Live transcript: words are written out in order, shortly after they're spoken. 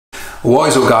What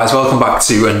is up guys, welcome back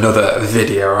to another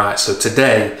video. Right, so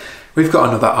today we've got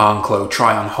another ARNE CLO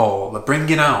try on haul. They're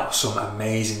bringing out some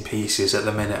amazing pieces at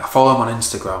the minute. I follow them on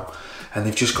Instagram and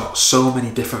they've just got so many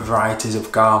different varieties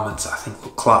of garments that I think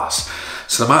look class.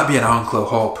 So there might be an ARNE CLO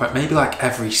haul, maybe like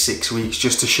every 6 weeks,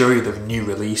 just to show you the new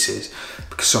releases,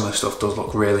 because some of the stuff does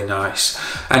look really nice.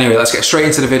 Anyway, let's get straight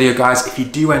into the video guys. If you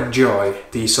do enjoy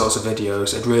these sorts of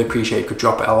videos, I'd really appreciate if you could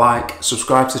drop it a like,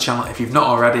 subscribe to the channel if you've not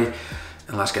already,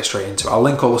 and let's get straight into it. I'll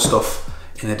link all the stuff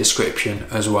in the description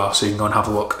as well, so you can go and have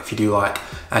a look if you do like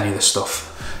any of the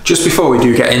stuff. Just before we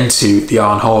do get into the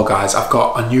ARNE haul guys, I've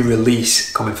got a new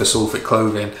release coming for Sullivan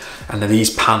clothing, and they're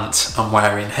these pants I'm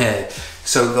wearing here.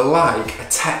 So they're like a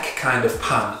tech kind of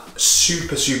pant,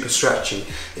 super stretchy.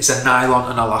 It's a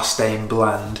nylon and elastane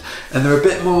blend, and they're a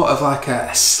bit more of like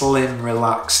a slim,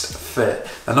 relaxed fit.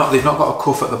 They've not got a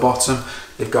cuff at the bottom.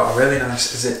 They've got a really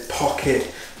nice zip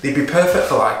pocket. They'd be perfect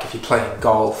for like if you're playing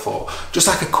golf, or just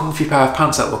like a comfy pair of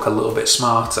pants that look a little bit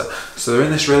smarter. So they're in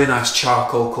this really nice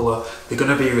charcoal colour. They're going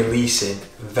to be releasing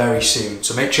very soon,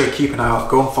 so make sure you keep an eye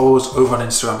out. Go and follow us over on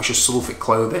Instagram, it's just Sullivan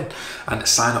Clothing, and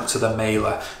sign up to the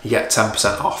mailer. You get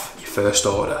 10% off your first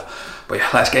order. But yeah,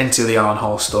 let's get into the ARNE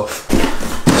haul stuff.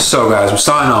 So guys, we're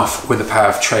starting off with a pair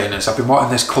of trainers. I've been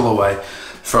wanting this colourway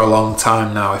for a long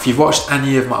time now. If you've watched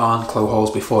any of my ARNE CLO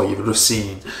hauls before, you would have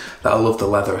seen that I love the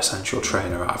leather essential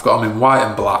trainer. I've got them in white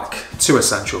and black, two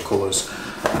essential colours.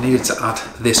 I needed to add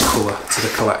this colour to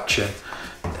the collection.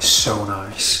 They're so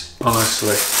nice.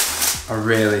 Honestly, I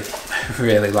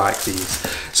really like these.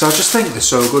 So I just think they're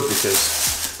so good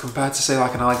because compared to say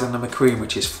like an Alexander McQueen,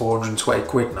 which is 420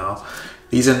 quid now,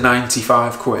 these are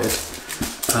 95 quid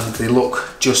and they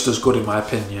look just as good in my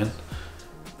opinion.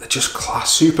 They're just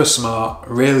class, super smart,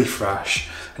 really fresh,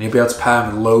 and you'll be able to pair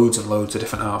them with loads and loads of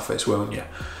different outfits, won't you?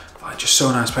 Like just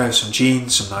so nice pair of some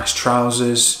jeans, some nice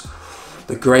trousers.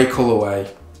 The grey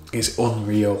colourway is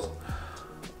unreal.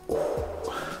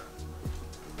 Ooh.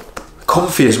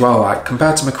 Comfy as well, like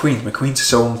compared to McQueen's are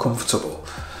so uncomfortable.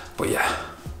 But yeah,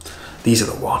 these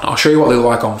are the one. I'll show you what they look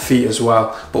like on feet as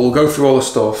well, but we'll go through all the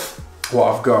stuff,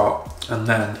 what I've got, and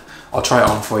then I'll try it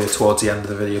on for you towards the end of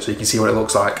the video so you can see what it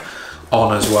looks like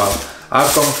on as well.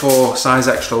 I've gone for size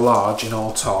extra large in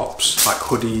all tops, like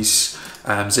hoodies,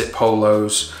 zip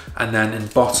polos, and then in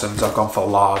bottoms I've gone for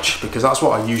large because that's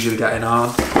what I usually get in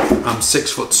ARNE. I'm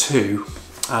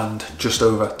 6'2" and just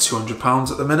over 200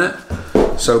 pounds at the minute.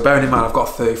 So bearing in mind I've got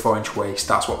a 34-inch waist,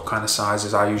 that's what kind of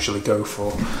sizes I usually go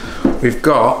for. We've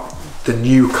got the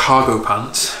new cargo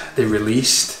pants they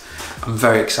released. I'm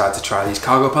very excited to try these.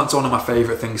 Cargo pants are one of my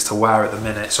favourite things to wear at the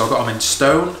minute. So I've got them in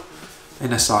stone,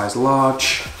 in a size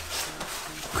large.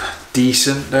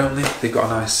 Decent, don't they? They've got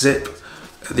a nice zip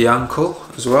at the ankle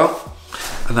as well.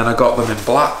 And then I got them in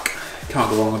black. Can't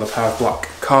go wrong with a pair of black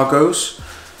cargos.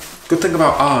 Good thing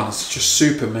about ARNE is it's just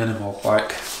super minimal.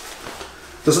 Like,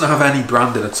 doesn't have any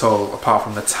branding at all apart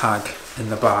from the tag in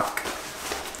the back.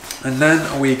 And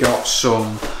then we got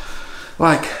some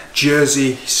like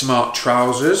jersey smart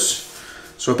trousers.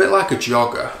 So a bit like a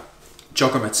jogger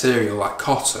material like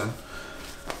cotton,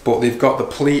 but they've got the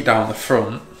pleat down the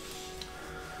front.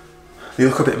 They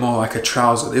look a bit more like a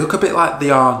trouser. They look a bit like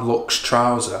the ARNE Luxe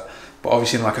trouser, but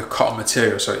obviously in like a cotton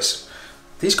material, so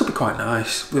these could be quite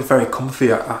nice. They're very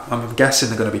comfy. I'm guessing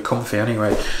they're going to be comfy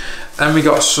anyway. Then we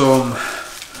got some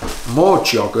more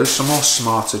joggers, some more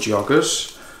smarter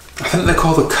joggers. I think they're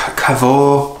called the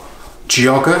Cavor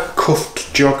jogger,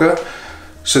 cuffed jogger.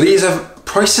 So these are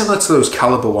probably similar to those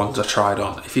Caliber ones I tried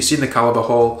on. If you've seen the Caliber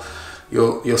haul,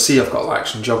 you'll see I've got like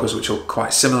some joggers which look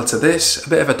quite similar to this, a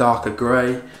bit of a darker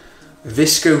grey,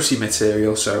 viscosy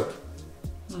material, so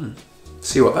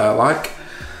see what they're like.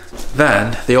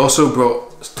 Then they also brought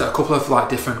a couple of like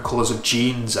different colours of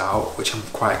jeans out, which I'm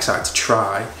quite excited to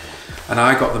try, and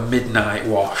I got the midnight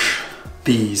wash.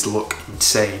 These look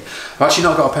insane. I've actually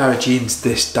not got a pair of jeans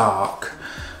this dark,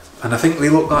 and I think they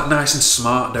look like nice and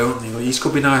smart, don't they? These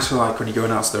could be nice for like when you're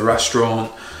going out to the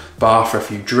restaurant, bar for a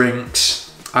few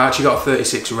drinks. I actually got a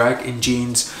 36 reg in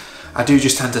jeans. I do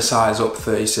just tend to size up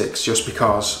 36 just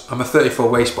because I'm a 34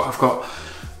 waist, but I've got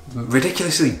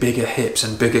ridiculously bigger hips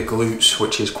and bigger glutes,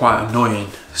 which is quite annoying.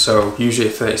 So usually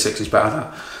a 36 is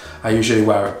better. I usually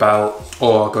wear a belt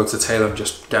or go to tailor and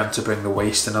just get them to bring the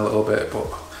waist in a little bit, but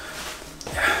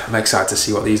yeah, I'm excited to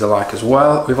see what these are like as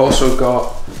well. We've also got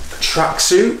a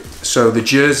tracksuit. So the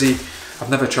jersey, I've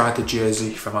never tried the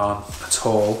jersey from ARNE at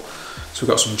all. So we've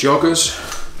got some joggers,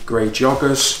 grey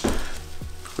joggers,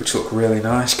 which look really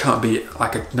nice. Can't beat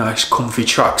like a nice comfy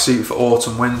tracksuit for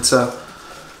autumn, winter.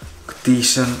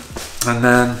 Decent. And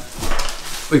then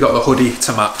we got the hoodie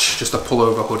to match, just a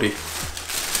pullover hoodie.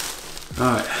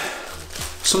 Right,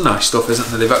 Some nice stuff,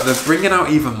 isn't there? They're bringing out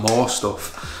even more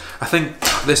stuff. I think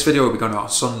this video will be going out on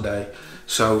Sunday.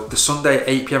 So the Sunday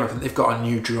 8 PM, I think they've got a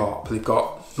new drop. They've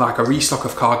got like a restock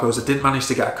of cargos. I didn't manage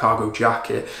to get a cargo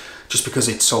jacket just because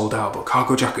it's sold out, but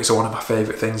cargo jackets are one of my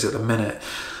favourite things at the minute.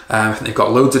 I think they've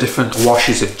got loads of different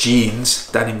washes of jeans,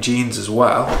 denim jeans as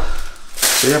well.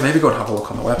 So yeah, maybe go and have a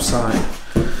look on the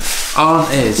website.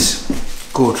 ARNE is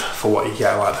good for what you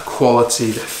get, like the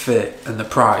quality, the fit and the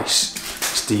price.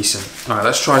 It's decent. Alright,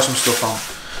 let's try some stuff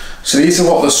on. So these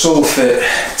are what the Sullivan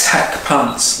tech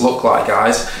pants look like,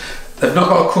 guys. They've not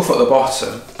got a cuff at the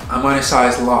bottom. I'm wearing a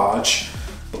size large,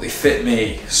 but they fit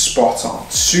me spot on.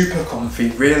 Super comfy,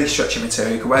 really stretchy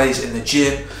material. You can wear these in the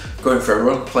gym, going for a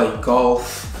run, playing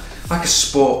golf. Like a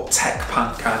sport tech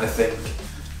pant kind of thing.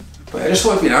 But I just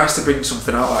thought it'd be nice to bring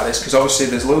something out like this, because obviously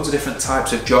there's loads of different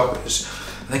types of joggers.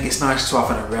 I think it's nice to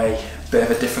have an array, a bit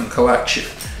of a different collection.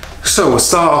 So we'll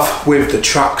start off with the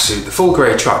tracksuit, the full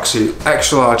grey tracksuit,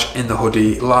 extra large in the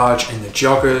hoodie, large in the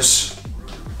joggers.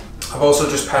 I'm also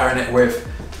just pairing it with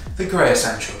the grey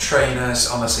essential trainers.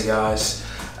 Honestly guys,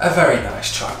 a very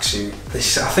nice tracksuit.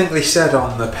 I think they said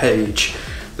on the page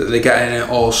that they're getting it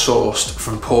all sourced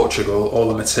from Portugal, all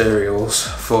the materials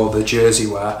for the jersey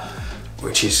wear,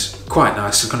 which is quite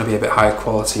nice. It's going to be a bit higher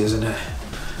quality, isn't it?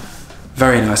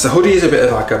 Very nice. The hoodie is a bit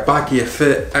of like a baggier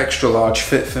fit, extra large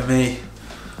fit for me.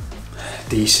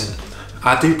 Decent.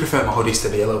 I do prefer my hoodies to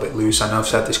be a little bit loose. I know I've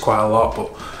said this quite a lot,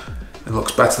 but it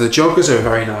looks better. The joggers are a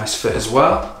very nice fit as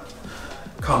well.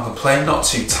 Can't complain, not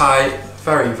too tight.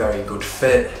 Very, very good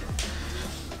fit.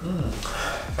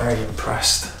 Very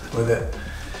impressed with it.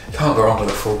 Can't go wrong with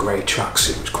a full grey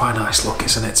tracksuit. It's quite a nice look,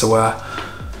 isn't it, to wear?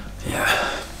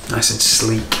 Yeah, nice and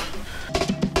sleek.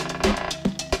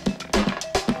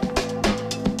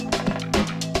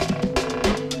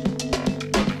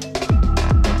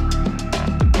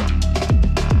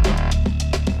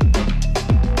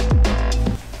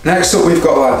 Next up we've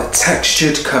got like the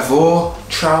textured Cavor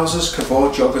trousers, Cavor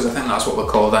joggers, I think that's what they're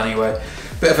called anyway.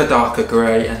 Bit of a darker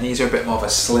grey, and these are a bit more of a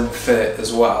slim fit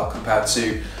as well compared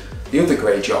to the other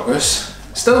grey joggers.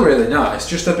 Still really nice,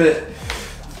 just a bit,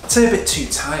 I'd say a bit too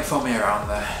tight for me around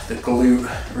the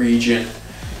glute region,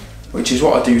 which is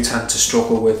what I do tend to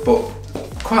struggle with, but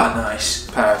quite a nice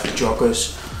pair of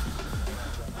joggers.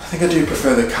 I think I do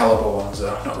prefer the Caliber ones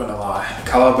though, I'm not gonna lie. The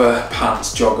Caliber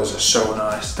pants joggers are so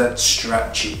nice, they're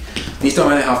stretchy. These don't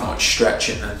really have much stretch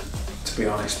in them, to be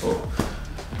honest, but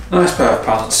nice pair of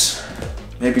pants.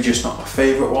 Maybe just not my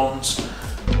favourite ones.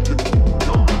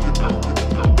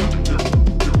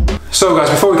 So guys,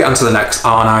 before we get on to the next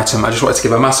ARNE item, I just wanted to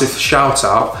give a massive shout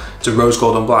out to Rose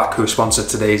Gold and Black, who sponsored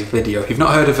today's video. If you've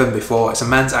not heard of them before, it's a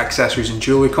men's accessories and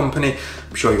jewellery company.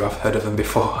 I'm sure you have heard of them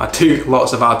before. I do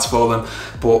lots of ads for them,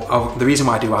 but the reason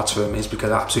why I do ads for them is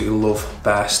because I absolutely love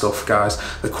their stuff, guys.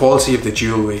 The quality of the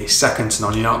jewellery is second to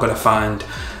none. You're not going to find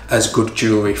as good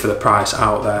jewellery for the price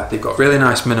out there. They've got really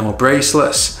nice minimal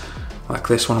bracelets, like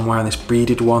this one I'm wearing, this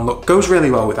beaded one. Look, goes really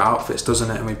well with outfits,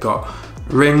 doesn't it? And we've got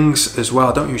rings as well.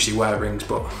 I don't usually wear rings,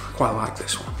 but quite like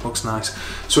this one, looks nice.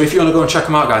 So if you want to go and check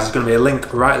them out, guys, there's going to be a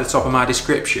link right at the top of my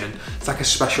description. It's like a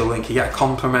special link. You get a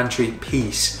complimentary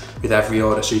piece with every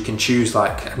order, so you can choose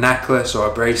like a necklace or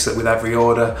a bracelet with every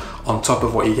order on top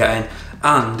of what you're getting.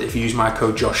 And if you use my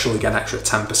code Josh, you'll get an extra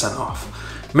 10%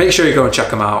 off. Make sure you go and check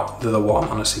them out. They're the one,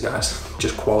 honestly guys,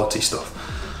 just quality stuff.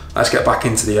 Let's get back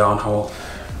into the ARNE haul.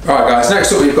 Right guys,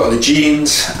 next up we've got the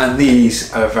jeans, and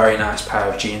these are a very nice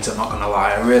pair of jeans, I'm not going to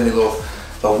lie. I really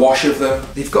love the wash of them.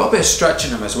 They've got a bit of stretch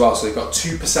in them as well, so they've got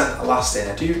 2%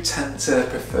 elastin. I do tend to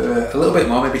prefer a little bit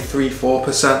more, maybe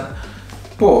 3-4%,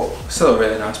 but still a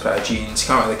really nice pair of jeans.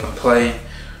 Can't really complain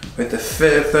with the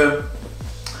fit of them.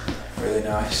 Really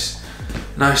nice.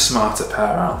 Nice smarter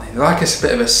pair, aren't they? They like a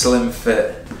bit of a slim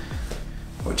fit,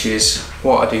 which is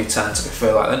what I do tend to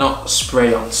prefer. Like, they're not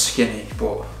spray on skinny,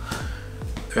 but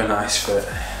they're a nice fit.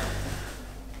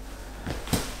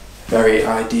 Very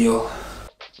ideal.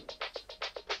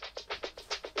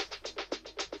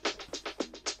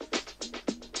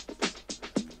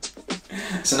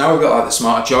 So now we've got like the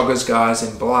smart joggers, guys,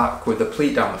 in black with the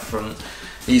pleat down the front.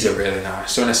 These are really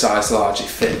nice. So in a size large, they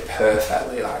fit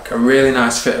perfectly. Like a really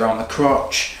nice fit around the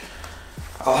crotch.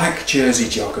 I like jersey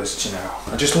joggers, you know.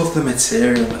 I just love the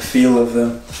material and the feel of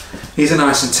them. These are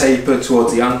nice and tapered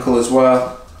towards the ankle as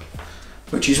well,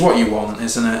 which is what you want,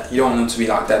 isn't it? You don't want them to be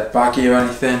like dead baggy or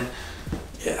anything.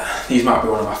 Yeah, these might be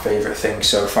one of my favourite things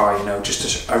so far, you know,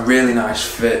 just a really nice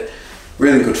fit,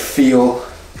 really good feel.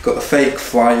 You've got the fake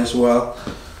fly as well.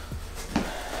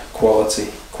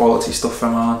 Quality stuff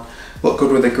from ARNE. Look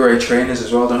good with the grey trainers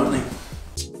as well, don't they?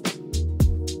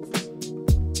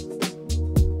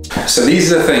 So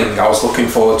these are the thing I was looking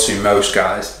forward to most,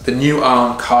 guys. The new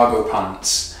ARNE cargo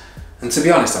pants. And to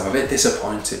be honest, I'm a bit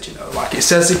disappointed, you know. Like, it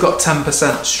says they've got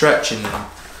 10% stretch in them,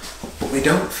 but they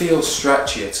don't feel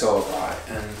stretchy at all, right?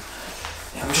 And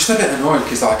yeah, I'm just a bit annoyed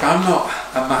because, like, I'm not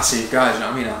a massive guy, you know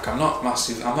what I mean? Like, I'm not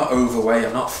massive, I'm not overweight,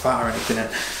 I'm not fat or anything, and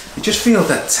they just feel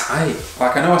dead tight.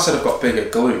 Like, I know I said I've got bigger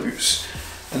glutes,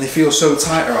 and they feel so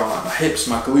tight around, like, my hips,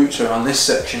 my glutes are on this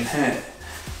section here.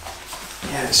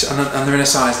 Yeah, and they're in a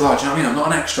size large, you know what I mean? I'm not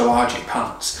an extra large in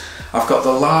pants. I've got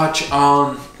the large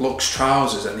ARNE Luxe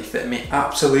trousers and they fit me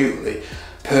absolutely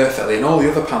perfectly, and all the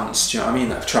other pants, do you know what I mean,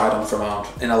 that I've tried on from ARNE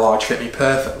in a large fit me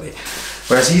perfectly.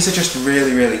 Whereas these are just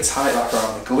really, really tight, like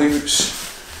around the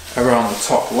glutes, around the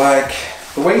top leg.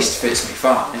 The waist fits me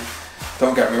fine,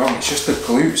 don't get me wrong, it's just the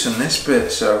glutes and this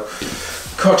bit. So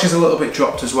crotch is a little bit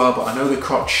dropped as well, but I know the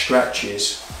crotch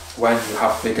stretches when you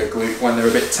have bigger glute. When they're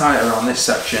a bit tighter around this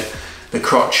section, the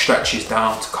crotch stretches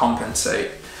down to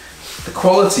compensate. The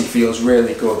quality feels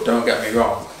really good, don't get me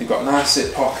wrong. They've got nice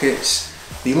zip pockets.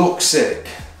 They look sick,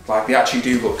 like they actually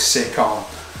do look sick on.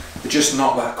 They're just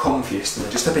not that comfiest and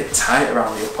they're just a bit tight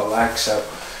around the upper leg. So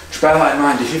just bear that in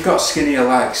mind. If you've got skinnier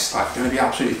legs, like, they're going to be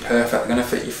absolutely perfect. They're going to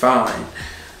fit you fine.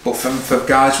 But for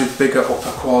guys with bigger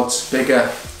upper quads, bigger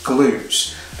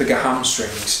glutes, bigger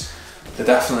hamstrings, they're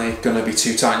definitely going to be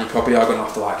too tight and you probably are going to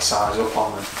have to, like, size up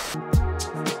on them.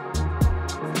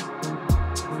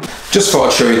 Just thought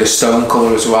I'd show you the stone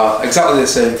colour as well. Exactly the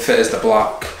same fit as the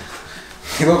black.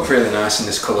 They look really nice in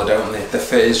this colour, don't they? The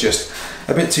fit is just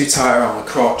a bit too tight around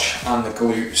the crotch and the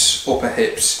glutes, upper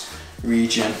hips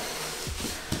region.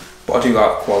 But I do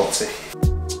like the quality.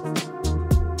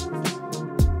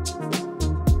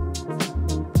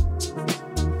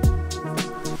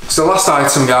 So the last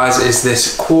item, guys, is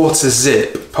this quarter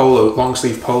zip polo, long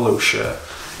sleeve polo shirt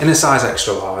in a size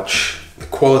extra large. The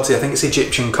quality, I think it's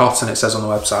Egyptian cotton, it says on the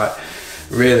website.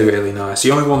 Really, really nice.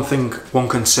 The only one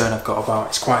concern I've got about it,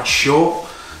 it's quite short.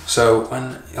 So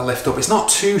when I lift up, it's not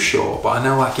too short, but I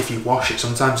know, like, if you wash it,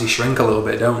 sometimes they shrink a little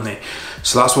bit, don't they?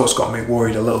 So that's what's got me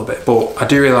worried a little bit. But I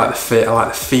do really like the fit, I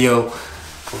like the feel.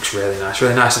 It looks really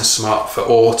nice and smart for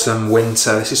autumn,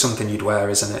 winter. This is something you'd wear,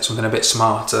 isn't it? Something a bit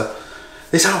smarter.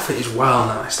 This outfit is well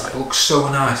nice, like, it looks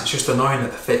so nice. It's just annoying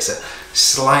that the fits are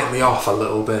slightly off a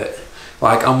little bit.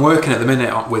 Like, I'm working at the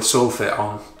minute with Sullivan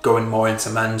on going more into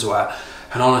menswear,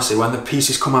 and honestly, when the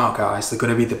pieces come out, guys, they're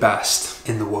going to be the best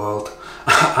in the world.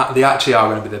 They actually are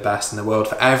going to be the best in the world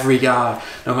for every guy,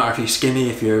 no matter if you're skinny,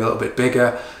 if you're a little bit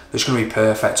bigger, they're just going to be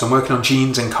perfect. So I'm working on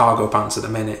jeans and cargo pants at the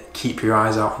minute. Keep your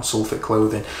eyes out on Sullivan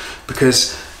clothing,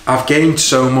 because I've gained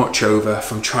so much over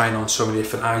from trying on so many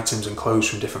different items and clothes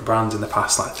from different brands in the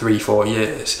past, like 3-4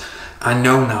 years. I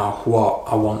know now what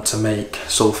I want to make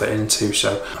Sullivan into,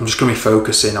 so I'm just going to be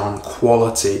focusing on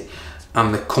quality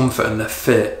and the comfort and the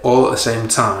fit all at the same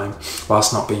time,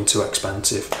 whilst not being too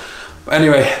expensive. But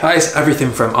anyway, that is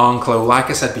everything from ARNE CLO. Like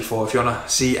I said before, if you want to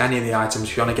see any of the items,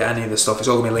 if you want to get any of the stuff, it's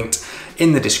all going to be linked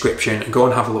in the description. Go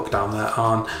and have a look down there.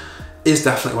 ARNE is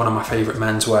definitely one of my favourite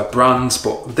menswear brands,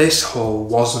 but this haul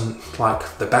wasn't,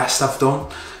 like, the best I've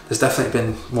done. There's definitely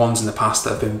been ones in the past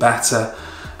that have been better.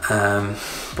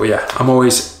 But yeah, I'm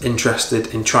always interested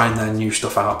in trying their new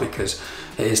stuff out because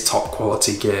it is top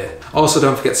quality gear. Also,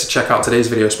 don't forget to check out today's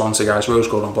video sponsor, guys, Rose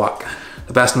Gold and Black.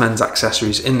 The best men's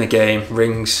accessories in the game,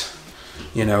 rings,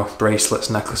 you know, bracelets,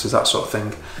 necklaces, that sort of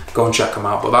thing. Go and check them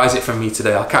out. But that is it from me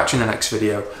today. I'll catch you in the next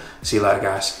video. See you later,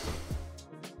 guys.